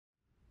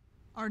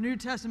Our New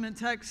Testament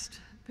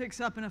text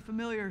picks up in a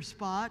familiar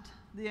spot.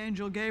 The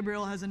angel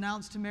Gabriel has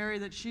announced to Mary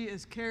that she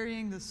is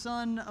carrying the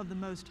Son of the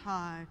Most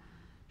High.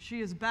 She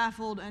is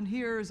baffled and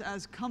hears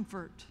as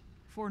comfort,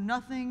 for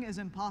nothing is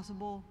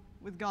impossible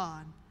with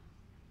God.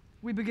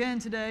 We begin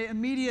today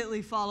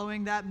immediately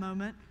following that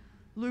moment,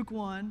 Luke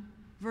 1,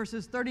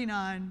 verses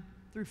 39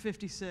 through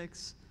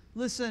 56.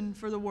 Listen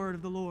for the word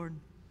of the Lord.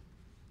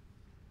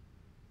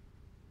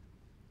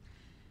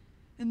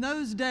 In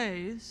those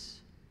days,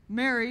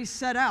 Mary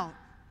set out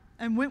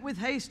and went with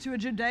haste to a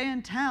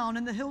Judean town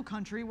in the hill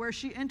country, where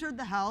she entered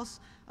the house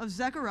of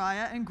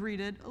Zechariah and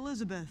greeted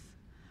Elizabeth.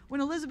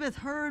 When Elizabeth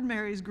heard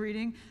Mary's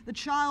greeting, the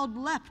child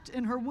leapt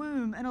in her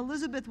womb, and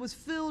Elizabeth was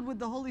filled with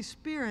the Holy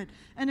Spirit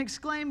and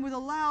exclaimed with a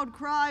loud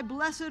cry,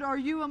 "Blessed are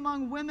you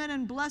among women,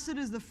 and blessed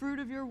is the fruit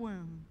of your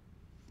womb.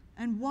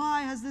 And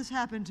why has this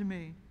happened to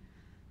me,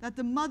 that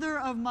the mother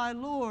of my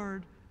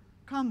Lord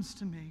comes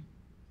to me?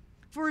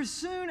 For as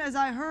soon as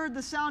I heard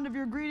the sound of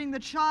your greeting, the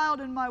child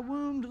in my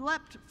womb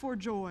leapt for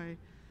joy.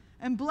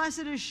 And blessed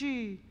is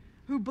she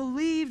who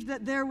believed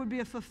that there would be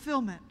a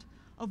fulfillment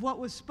of what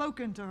was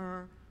spoken to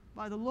her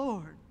by the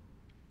Lord."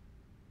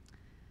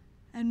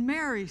 And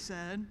Mary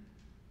said,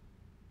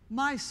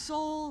 "My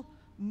soul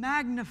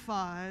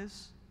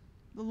magnifies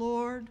the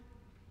Lord,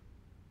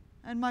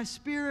 and my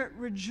spirit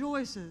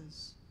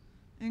rejoices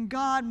in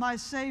God my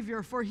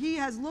Savior, for he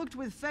has looked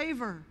with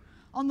favor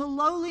on the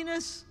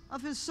lowliness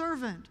of his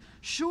servant.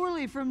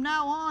 Surely from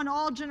now on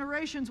all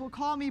generations will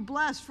call me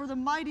blessed, for the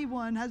Mighty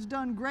One has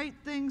done great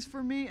things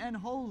for me, and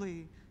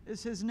holy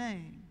is his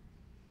name.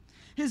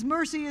 His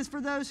mercy is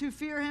for those who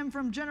fear him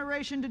from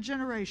generation to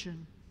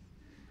generation.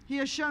 He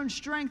has shown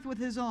strength with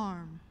his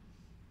arm.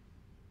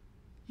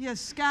 He has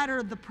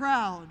scattered the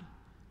proud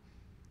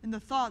in the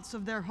thoughts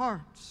of their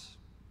hearts.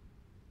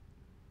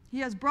 He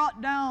has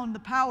brought down the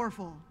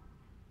powerful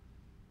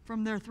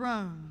from their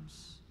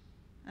thrones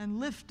and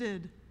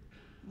lifted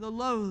the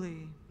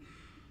lowly.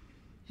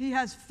 He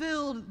has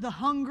filled the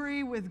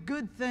hungry with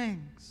good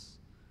things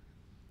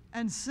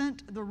and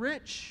sent the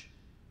rich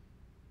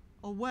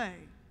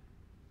away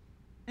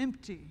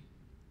empty.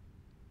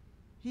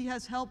 He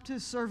has helped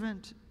his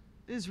servant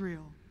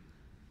Israel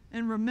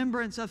in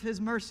remembrance of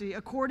his mercy,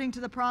 according to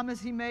the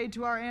promise he made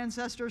to our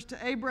ancestors,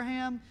 to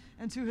Abraham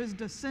and to his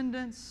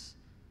descendants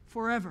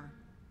forever."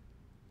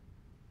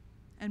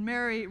 And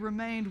Mary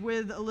remained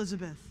with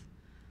Elizabeth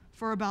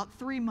for about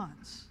 3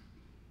 months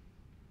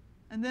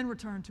and then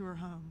returned to her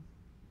home.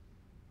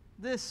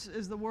 This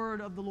is the word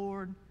of the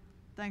Lord.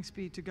 Thanks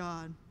be to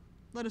God.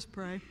 Let us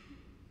pray.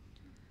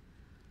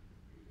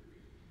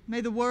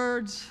 May the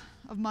words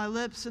of my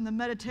lips and the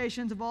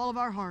meditations of all of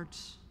our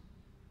hearts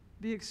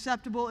be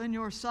acceptable in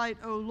your sight,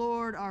 O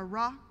Lord, our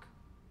rock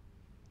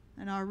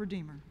and our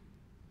Redeemer.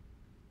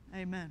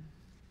 Amen.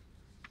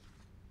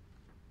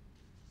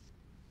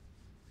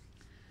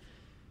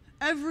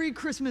 Every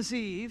Christmas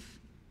Eve,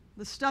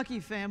 the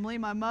Stuckey family,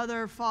 my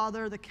mother,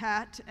 father, the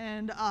cat,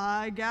 and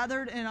I,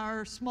 gathered in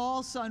our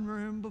small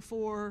sunroom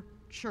before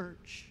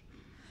church.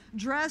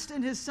 Dressed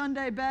in his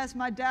Sunday best,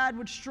 my dad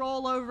would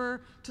stroll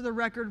over to the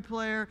record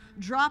player,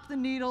 drop the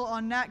needle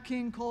on Nat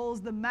King Cole's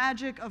The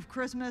Magic of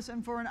Christmas,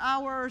 and for an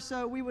hour or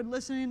so we would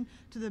listen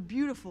to the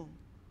beautiful,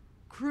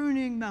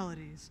 crooning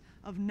melodies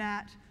of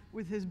Nat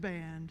with his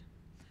band.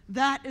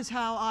 That is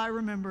how I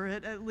remember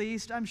it, at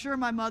least. I'm sure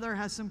my mother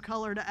has some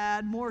color to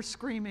add, more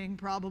screaming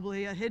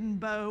probably, a hidden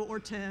bow or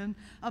 10,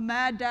 a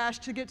mad dash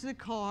to get to the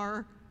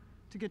car,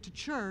 to get to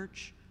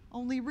church,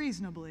 only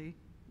reasonably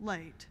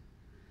late.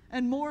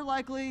 And more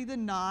likely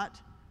than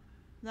not,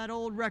 that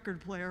old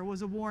record player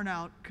was a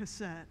worn-out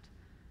cassette.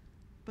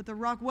 But the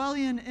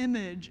Rockwellian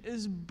image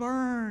is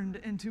burned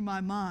into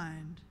my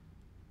mind,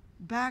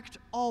 backed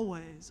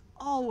always,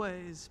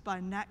 always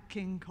by Nat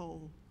King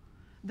Cole.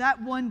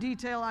 That one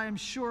detail I am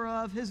sure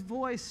of. His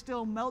voice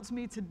still melts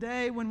me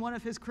today when one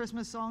of his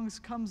Christmas songs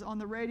comes on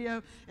the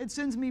radio. It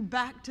sends me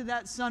back to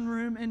that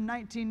sunroom in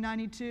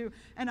 1992,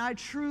 and I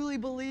truly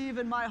believe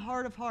in my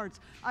heart of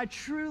hearts, I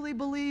truly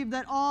believe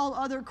that all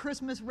other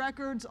Christmas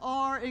records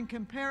are, in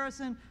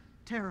comparison,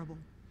 terrible.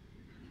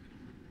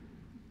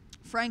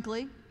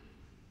 Frankly,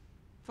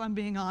 if I'm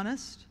being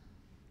honest,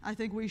 I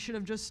think we should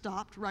have just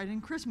stopped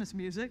writing Christmas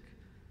music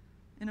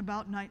in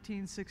about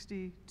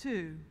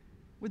 1962.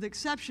 With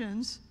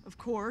exceptions, of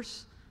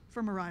course,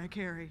 for Mariah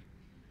Carey.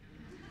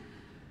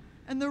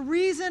 And the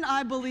reason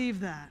I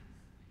believe that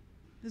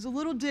is a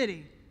little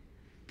ditty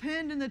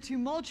penned in the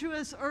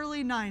tumultuous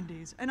early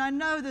 90s, and I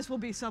know this will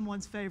be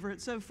someone's favorite,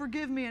 so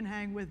forgive me and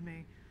hang with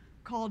me,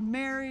 called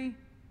 "Mary,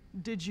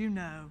 Did You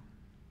Know?"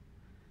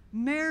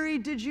 "Mary,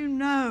 did you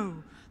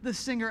know," the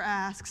singer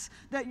asks,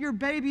 "that your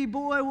baby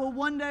boy will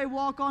one day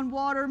walk on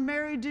water?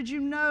 Mary, did you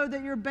know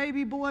that your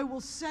baby boy will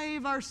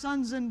save our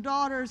sons and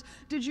daughters?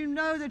 Did you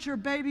know that your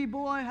baby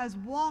boy has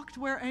walked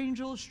where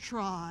angels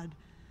trod?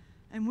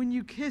 And when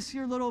you kiss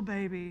your little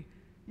baby,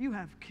 you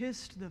have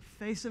kissed the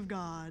face of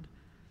God."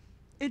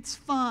 It's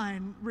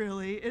fine,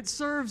 really. It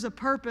serves a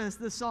purpose,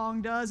 the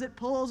song does. It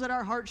pulls at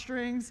our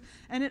heartstrings,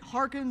 and it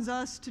hearkens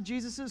us to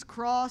Jesus'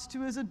 cross,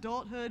 to his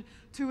adulthood.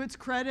 To its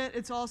credit,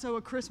 it's also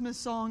a Christmas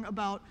song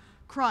about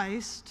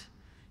Christ.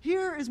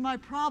 Here is my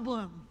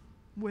problem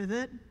with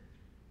it.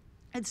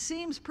 It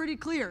seems pretty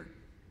clear,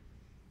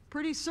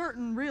 pretty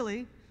certain,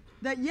 really,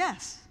 that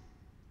yes,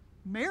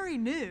 Mary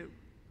knew.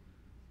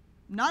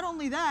 Not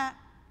only that,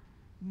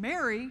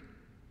 Mary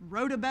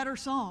wrote a better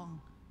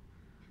song.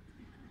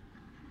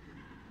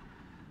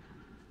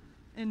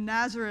 In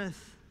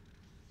Nazareth,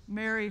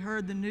 Mary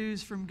heard the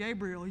news from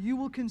Gabriel. You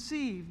will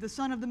conceive, the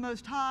Son of the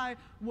Most High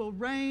will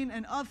reign,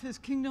 and of his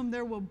kingdom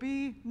there will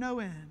be no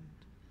end.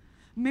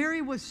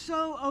 Mary was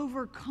so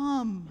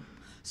overcome,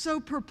 so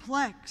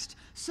perplexed,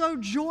 so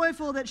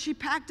joyful that she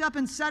packed up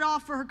and set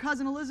off for her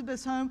cousin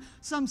Elizabeth's home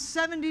some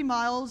 70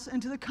 miles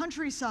into the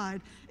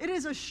countryside. It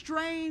is a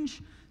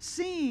strange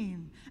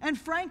scene, and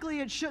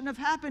frankly, it shouldn't have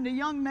happened. A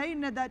young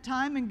maiden at that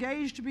time,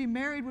 engaged to be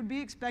married, would be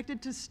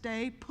expected to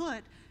stay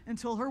put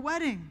until her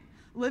wedding,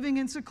 living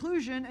in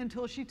seclusion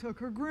until she took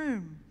her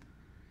groom.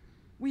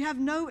 We have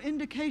no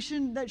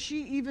indication that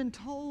she even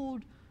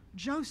told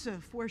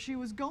Joseph where she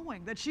was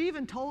going, that she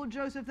even told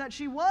Joseph that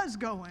she was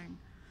going.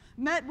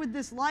 Met with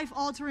this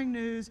life-altering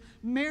news,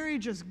 Mary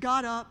just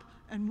got up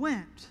and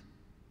went.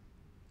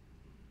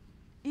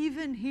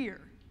 Even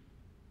here,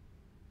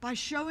 by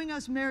showing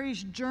us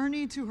Mary's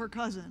journey to her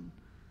cousin,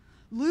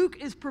 Luke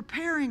is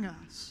preparing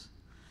us.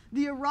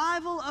 The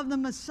arrival of the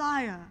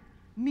Messiah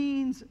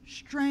means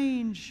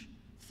strange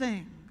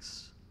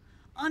things,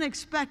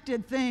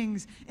 unexpected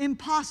things,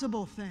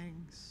 impossible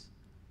things.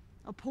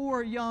 A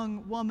poor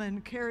young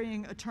woman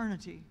carrying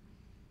eternity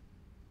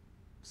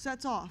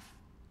sets off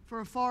for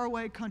a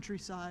faraway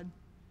countryside.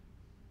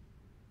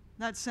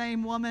 That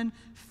same woman,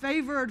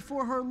 favored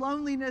for her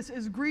loneliness,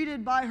 is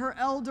greeted by her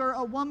elder,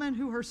 a woman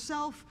who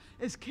herself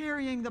is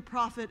carrying the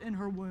prophet in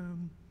her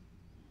womb.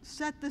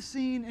 Set the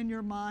scene in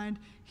your mind.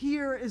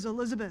 Here is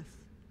Elizabeth,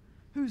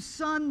 whose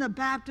son the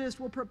Baptist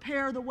will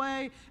prepare the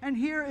way, and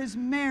here is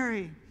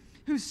Mary,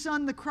 whose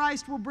son the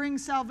Christ will bring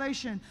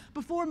salvation.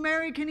 Before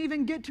Mary can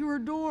even get to her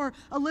door,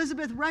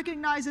 Elizabeth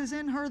recognizes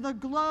in her the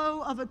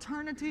glow of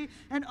eternity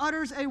and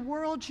utters a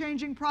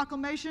world-changing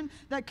proclamation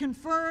that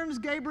confirms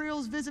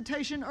Gabriel's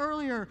visitation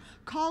earlier.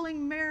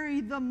 Calling Mary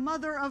the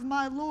mother of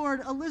my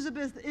Lord,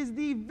 Elizabeth is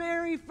the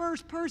very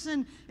first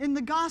person in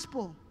the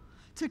gospel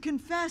to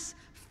confess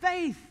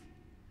faith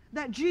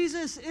that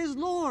Jesus is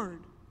Lord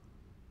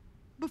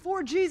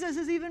before Jesus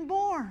is even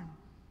born.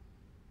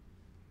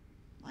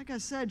 Like I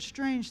said,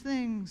 strange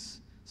things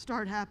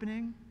start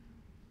happening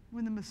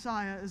when the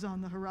Messiah is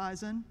on the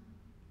horizon.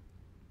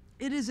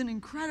 It is an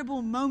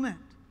incredible moment.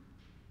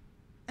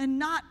 And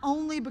not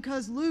only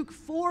because Luke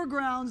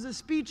foregrounds the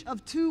speech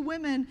of two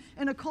women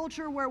in a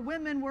culture where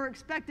women were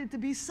expected to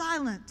be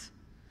silent.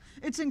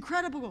 It's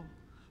incredible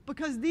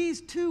because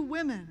these two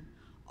women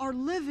are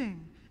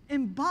living,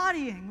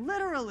 embodying,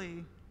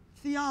 literally,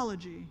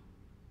 theology.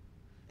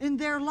 In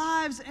their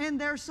lives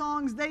and their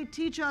songs, they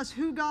teach us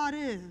who God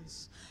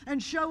is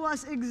and show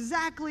us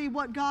exactly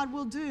what God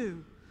will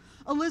do.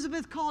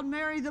 Elizabeth called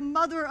Mary the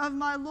mother of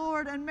my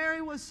Lord, and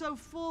Mary was so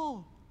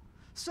full,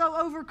 so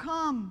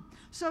overcome,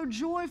 so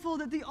joyful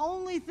that the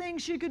only thing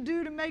she could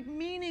do to make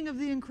meaning of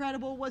the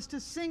incredible was to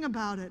sing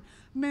about it.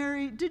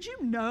 Mary, did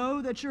you know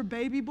that your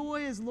baby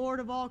boy is Lord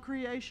of all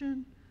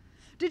creation?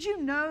 Did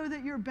you know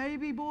that your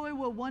baby boy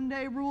will one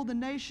day rule the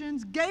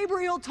nations?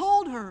 Gabriel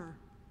told her.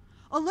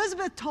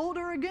 Elizabeth told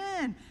her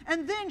again,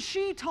 and then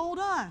she told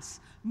us.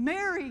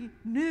 Mary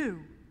knew.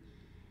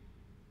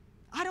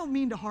 I don't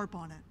mean to harp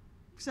on it,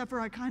 except for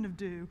I kind of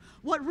do.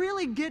 What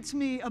really gets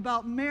me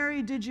about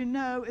Mary, Did You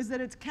Know, is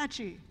that it's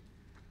catchy.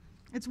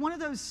 It's one of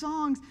those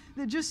songs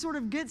that just sort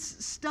of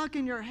gets stuck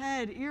in your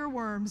head,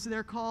 earworms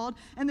they're called,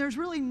 and there's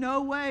really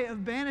no way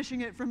of banishing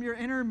it from your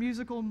inner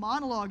musical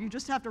monologue. You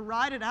just have to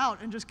ride it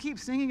out and just keep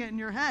singing it in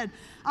your head.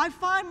 I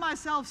find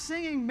myself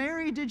singing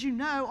Mary, Did You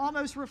Know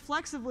almost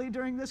reflexively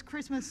during this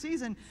Christmas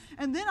season,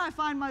 and then I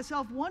find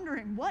myself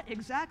wondering what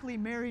exactly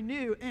Mary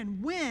knew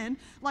and when,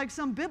 like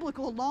some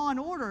biblical Law and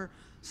Order,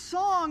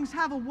 songs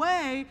have a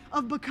way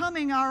of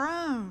becoming our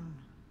own.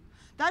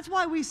 That's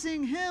why we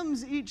sing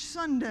hymns each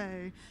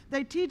Sunday.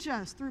 They teach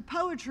us through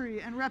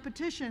poetry and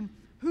repetition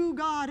who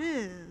God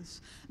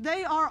is.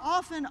 They are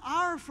often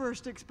our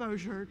first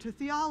exposure to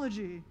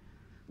theology.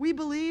 We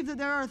believe that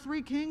there are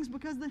three kings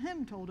because the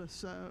hymn told us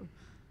so.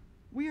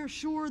 We are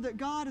sure that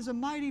God is a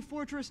mighty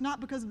fortress not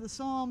because of the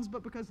Psalms,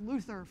 but because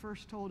Luther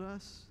first told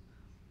us.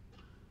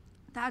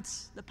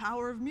 That's the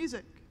power of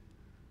music.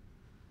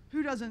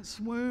 Who doesn't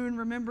swoon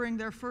remembering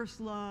their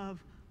first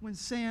love when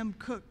Sam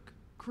Cooke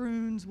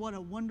croons "What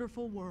a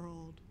Wonderful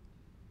World"?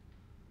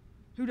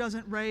 Who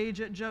doesn't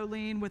rage at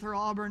Jolene with her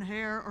auburn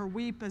hair or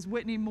weep as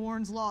Whitney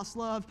mourns lost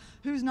love?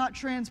 Who's not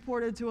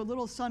transported to a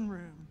little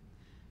sunroom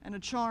and a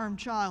charmed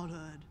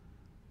childhood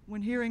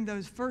when hearing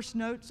those first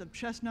notes of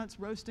chestnuts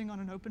roasting on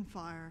an open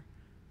fire?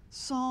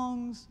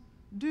 Songs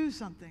do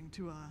something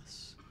to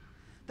us.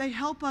 They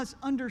help us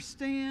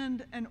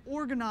understand and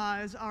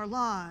organize our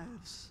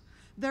lives.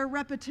 their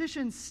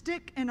repetition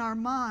stick in our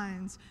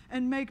minds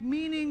and make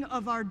meaning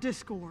of our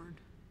discord.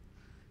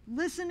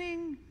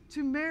 Listening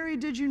to Mary,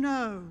 did you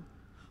know?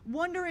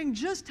 Wondering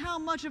just how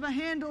much of a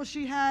handle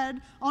she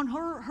had on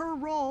her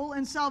role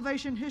in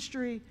salvation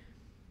history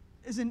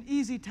is an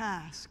easy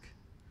task,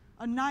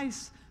 a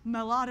nice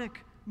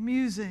melodic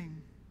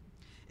musing.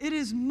 It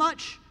is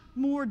much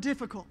more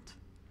difficult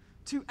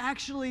to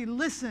actually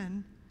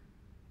listen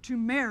to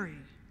Mary,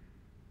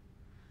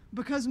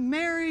 because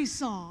Mary's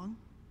song,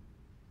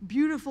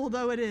 beautiful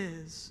though it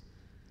is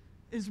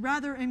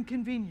rather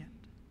inconvenient,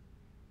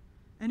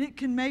 and it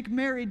can make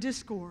merry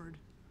discord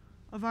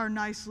of our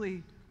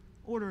nicely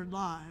ordered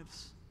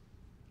lives.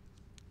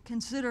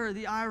 Consider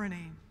the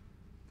irony.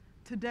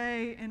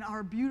 Today in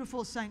our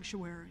beautiful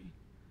sanctuary,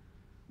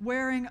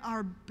 wearing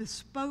our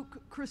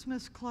bespoke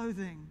Christmas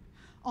clothing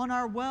on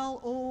our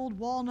well-oiled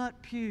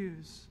walnut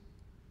pews,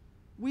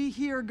 we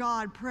hear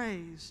God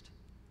praised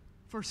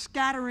for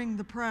scattering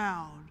the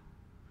proud,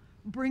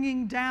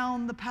 bringing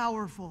down the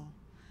powerful,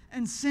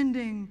 and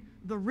sending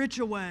the rich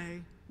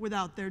away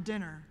without their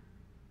dinner.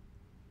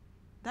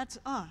 That's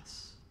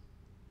us.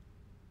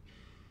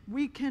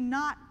 We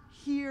cannot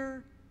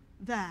hear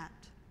that.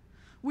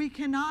 We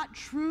cannot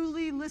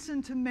truly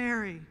listen to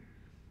Mary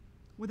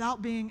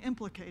without being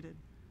implicated.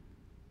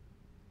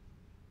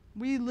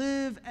 We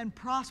live and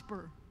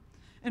prosper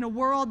in a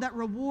world that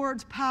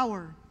rewards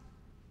power,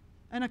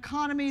 an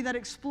economy that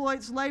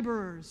exploits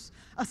laborers,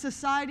 a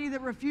society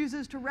that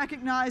refuses to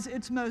recognize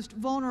its most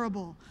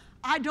vulnerable.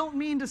 I don't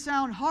mean to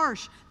sound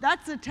harsh.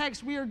 That's the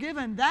text we are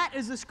given. That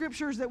is the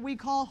scriptures that we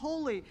call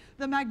holy.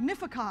 The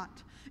Magnificat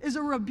is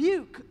a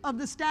rebuke of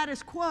the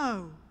status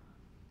quo,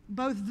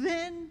 both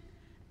then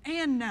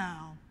and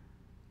now.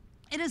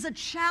 It is a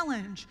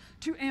challenge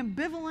to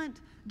ambivalent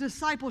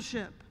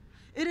discipleship.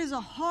 It is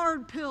a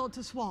hard pill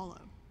to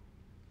swallow,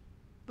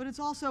 but it's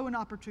also an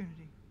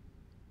opportunity.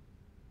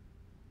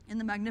 In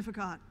the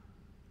Magnificat,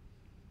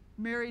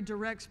 Mary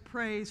directs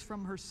praise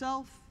from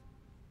herself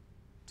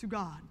to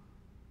God.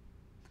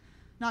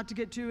 Not to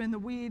get too in the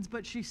weeds,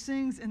 but she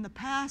sings in the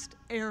past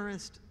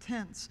aorist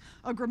tense,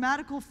 a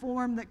grammatical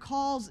form that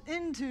calls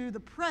into the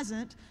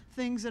present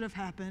things that have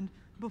happened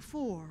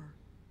before.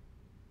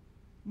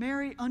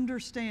 Mary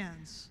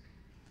understands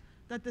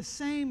that the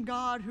same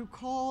God who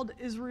called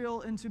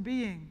Israel into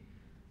being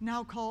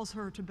now calls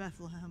her to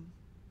Bethlehem.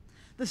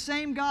 The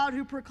same God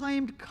who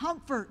proclaimed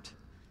comfort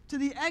to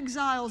the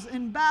exiles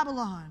in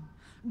Babylon,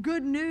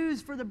 good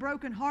news for the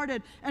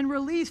brokenhearted, and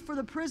release for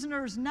the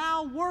prisoners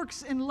now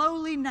works in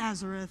lowly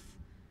Nazareth.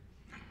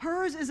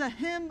 Hers is a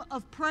hymn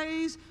of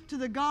praise to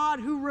the God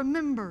who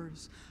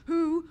remembers,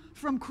 who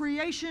from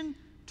creation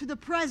to the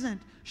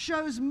present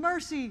shows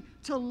mercy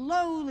to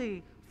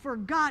lowly,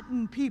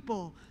 forgotten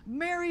people.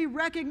 Mary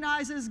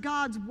recognizes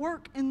God's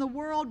work in the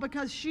world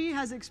because she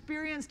has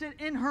experienced it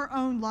in her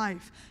own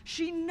life.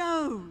 She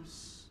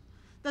knows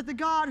that the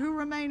God who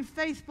remained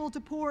faithful to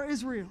poor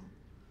Israel,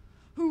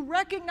 who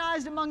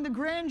recognized among the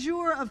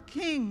grandeur of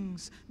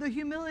kings the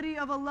humility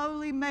of a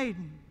lowly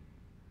maiden,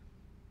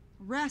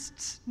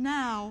 rests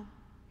now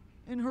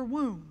in her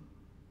womb.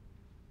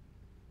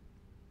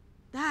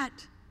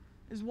 That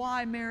is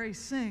why Mary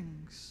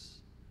sings.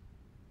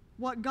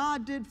 What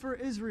God did for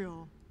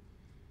Israel,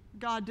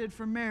 God did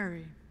for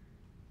Mary.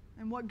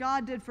 And what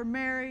God did for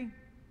Mary,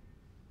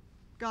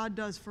 God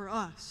does for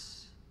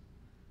us.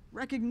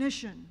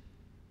 Recognition,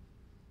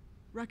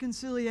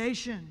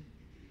 reconciliation,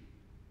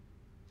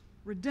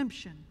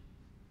 redemption.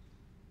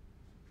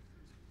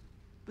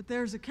 But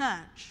there's a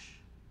catch.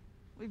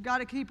 We've got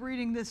to keep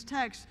reading this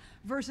text,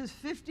 verses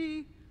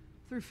 50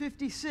 through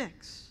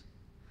 56.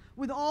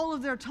 With all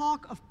of their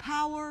talk of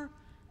power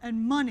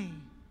and money,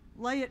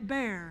 lay it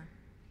bare.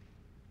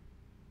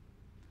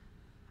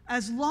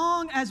 As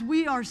long as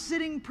we are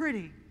sitting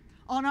pretty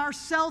on our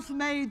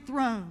self-made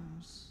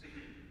thrones,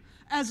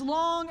 as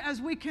long as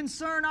we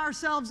concern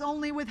ourselves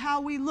only with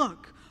how we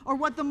look, or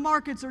what the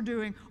markets are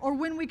doing, or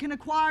when we can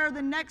acquire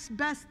the next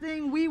best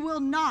thing, we will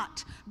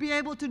not be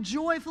able to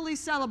joyfully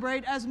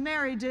celebrate, as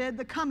Mary did,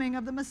 the coming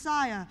of the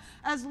Messiah.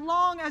 As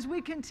long as we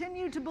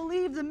continue to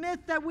believe the myth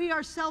that we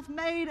are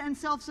self-made and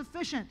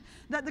self-sufficient,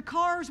 that the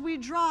cars we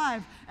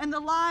drive and the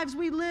lives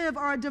we live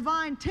are a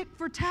divine tick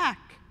for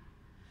tack,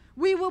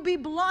 we will be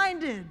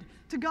blinded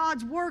to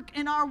God's work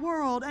in our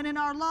world and in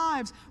our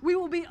lives. We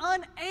will be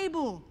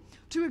unable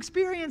to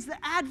experience the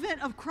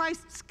advent of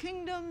Christ's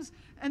kingdoms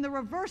and the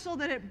reversal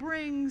that it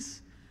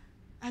brings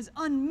as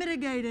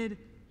unmitigated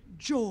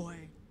joy.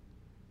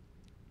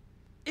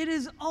 It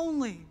is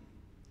only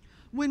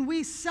when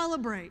we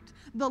celebrate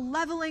the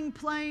leveling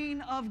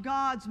plane of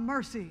God's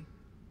mercy,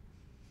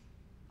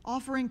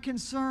 offering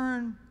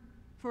concern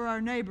for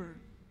our neighbor,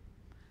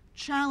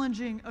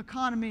 challenging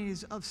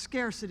economies of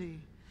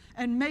scarcity,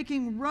 and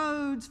making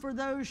roads for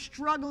those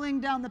struggling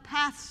down the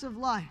paths of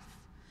life,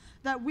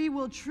 that we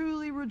will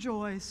truly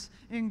rejoice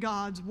in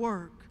God's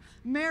work.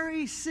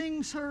 Mary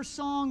sings her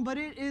song, but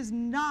it is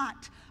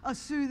not a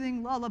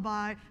soothing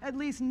lullaby, at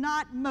least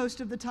not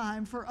most of the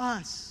time for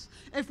us.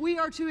 If we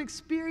are to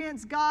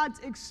experience God's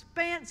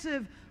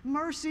expansive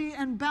mercy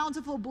and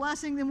bountiful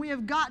blessing, then we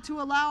have got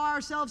to allow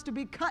ourselves to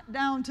be cut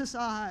down to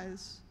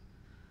size.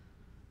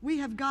 We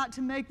have got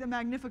to make the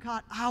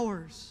Magnificat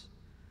ours,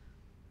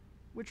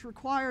 which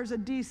requires a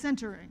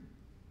decentering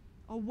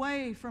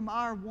away from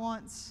our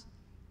wants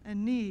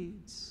and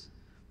needs,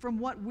 from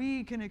what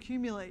we can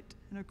accumulate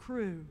and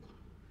accrue,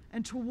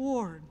 and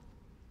toward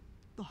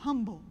the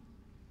humble,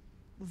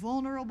 the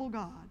vulnerable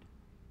God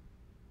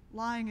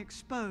lying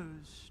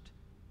exposed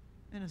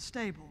in a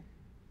stable.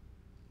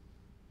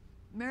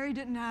 Mary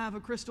didn't have a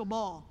crystal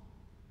ball.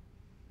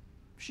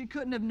 She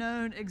couldn't have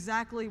known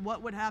exactly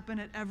what would happen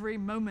at every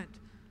moment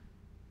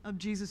of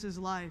Jesus'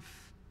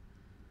 life.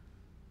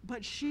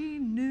 But she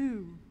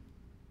knew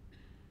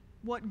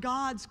what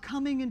God's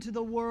coming into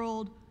the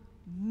world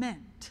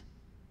meant.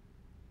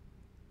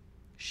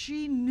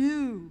 She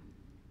knew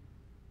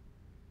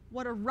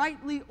what a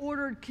rightly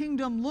ordered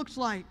kingdom looked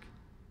like.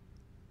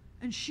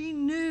 And she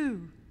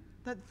knew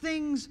that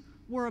things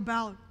were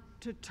about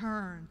to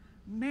turn.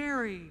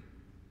 Mary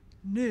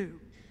knew.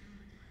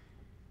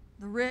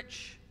 The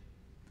rich,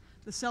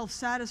 the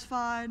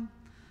self-satisfied,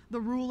 the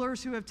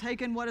rulers who have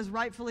taken what is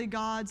rightfully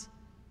God's,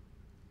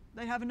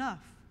 they have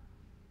enough.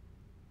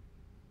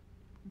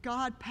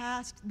 God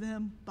passed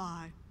them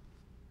by.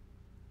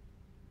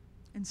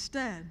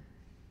 Instead,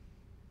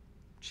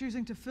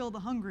 choosing to fill the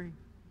hungry,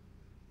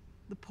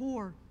 the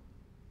poor,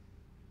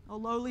 a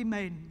lowly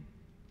maiden,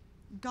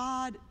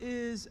 God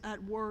is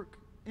at work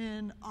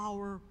in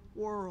our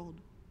world,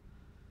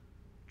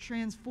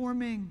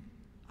 transforming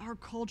our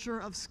culture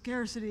of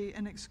scarcity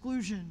and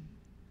exclusion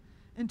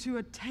into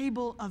a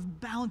table of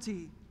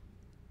bounty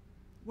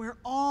where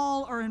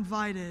all are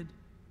invited,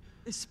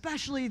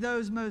 especially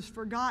those most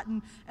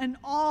forgotten, and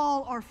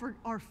all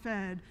are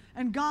fed.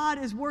 And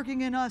God is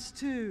working in us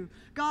too.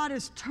 God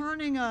is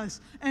turning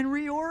us and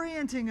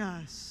reorienting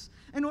us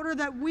in order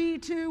that we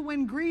too,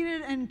 when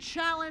greeted and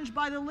challenged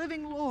by the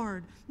living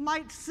Lord,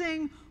 might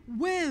sing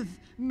with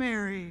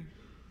Mary,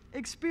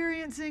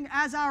 experiencing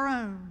as our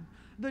own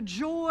the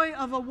joy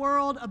of a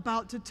world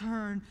about to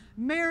turn.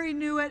 Mary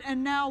knew it,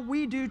 and now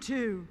we do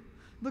too.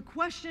 The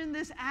question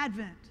this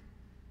Advent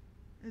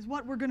is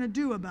what we're going to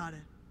do about it.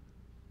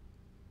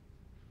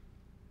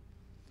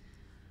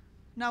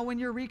 Now, when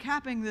you're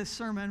recapping this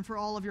sermon for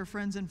all of your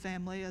friends and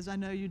family, as I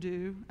know you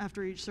do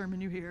after each sermon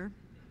you hear,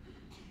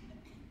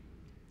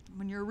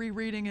 when you're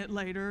rereading it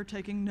later,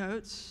 taking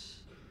notes,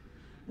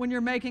 when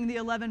you're making the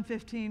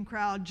 11:15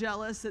 crowd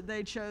jealous that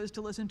they chose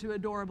to listen to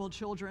adorable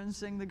children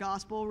sing the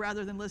gospel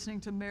rather than listening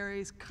to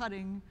Mary's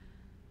cutting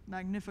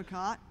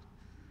Magnificat,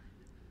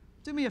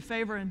 do me a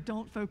favor and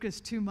don't focus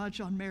too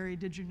much on Mary,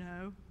 did you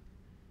know?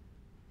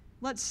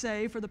 Let's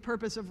say, for the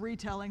purpose of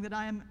retelling, that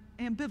I am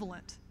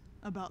ambivalent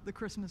about the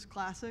Christmas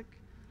classic.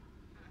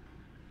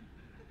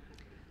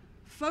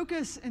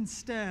 Focus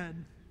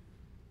instead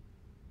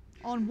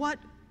on what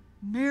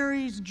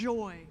Mary's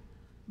joy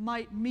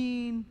might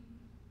mean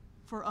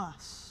for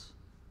us.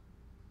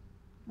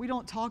 We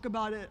don't talk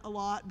about it a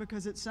lot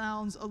because it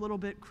sounds a little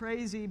bit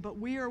crazy, but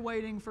we are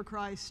waiting for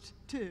Christ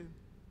too.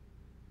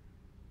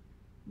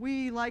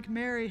 We, like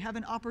Mary, have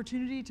an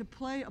opportunity to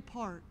play a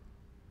part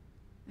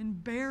in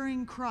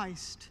bearing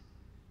Christ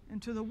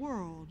into the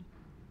world.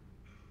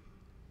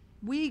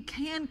 We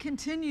can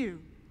continue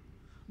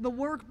the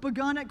work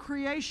begun at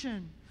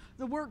creation,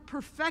 the work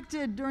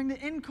perfected during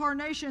the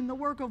incarnation, the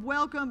work of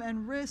welcome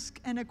and risk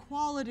and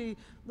equality,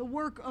 the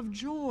work of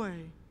joy.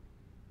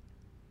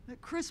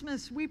 At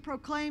Christmas, we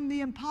proclaim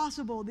the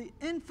impossible, the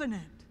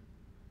infinite,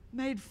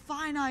 made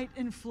finite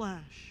in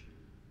flesh.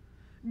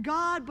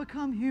 God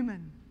become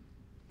human,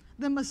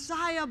 the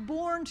Messiah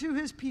born to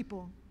his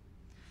people.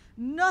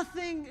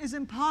 Nothing is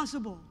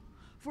impossible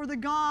for the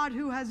God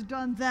who has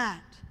done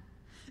that.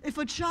 If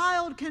a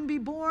child can be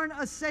born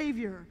a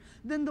Savior,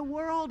 then the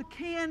world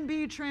can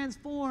be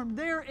transformed.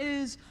 There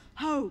is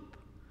hope.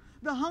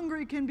 The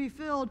hungry can be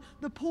filled.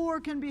 The poor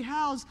can be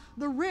housed.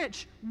 The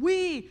rich,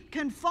 we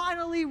can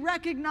finally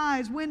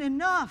recognize when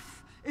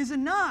enough is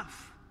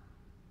enough.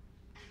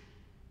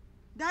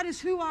 That is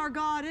who our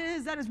God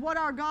is. That is what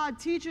our God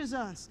teaches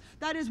us.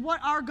 That is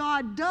what our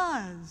God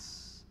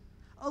does.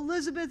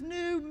 Elizabeth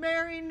knew,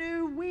 Mary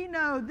knew, we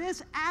know.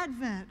 This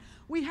Advent,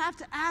 we have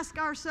to ask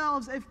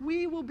ourselves if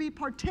we will be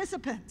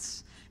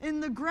participants in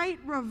the great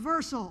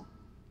reversal,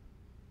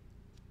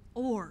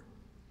 or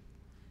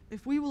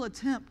if we will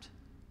attempt,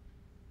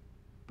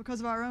 because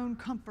of our own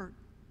comfort,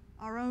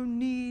 our own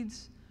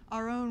needs,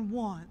 our own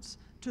wants,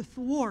 to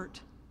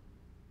thwart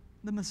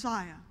the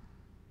Messiah.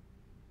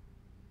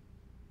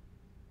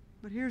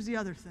 But here's the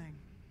other thing,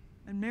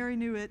 and Mary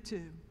knew it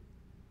too.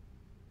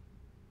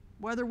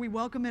 Whether we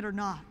welcome it or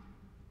not,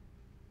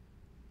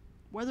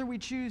 whether we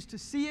choose to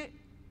see it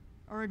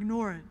or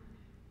ignore it,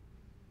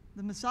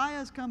 the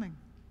Messiah is coming.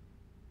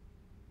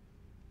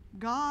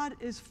 God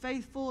is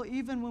faithful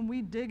even when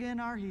we dig in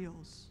our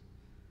heels.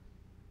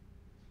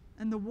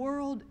 And the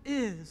world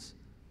is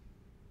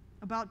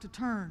about to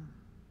turn.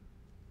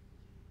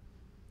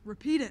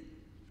 Repeat it.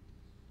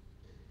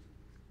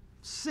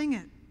 Sing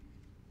it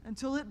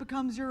until it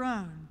becomes your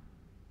own.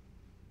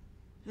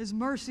 His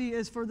mercy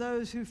is for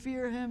those who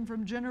fear him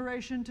from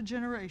generation to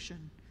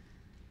generation.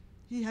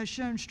 He has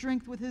shown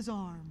strength with his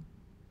arm.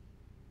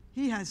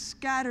 He has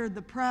scattered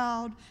the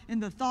proud in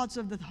the thoughts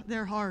of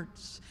their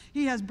hearts.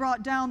 He has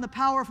brought down the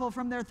powerful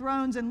from their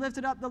thrones and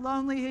lifted up the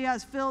lonely. He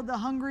has filled the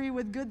hungry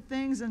with good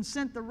things and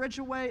sent the rich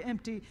away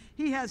empty.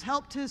 He has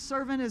helped his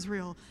servant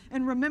Israel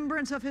in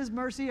remembrance of his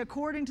mercy,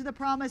 according to the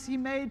promise he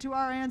made to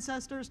our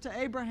ancestors, to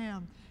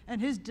Abraham and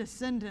his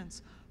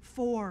descendants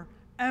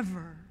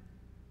forever.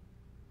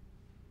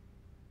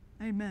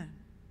 Amen.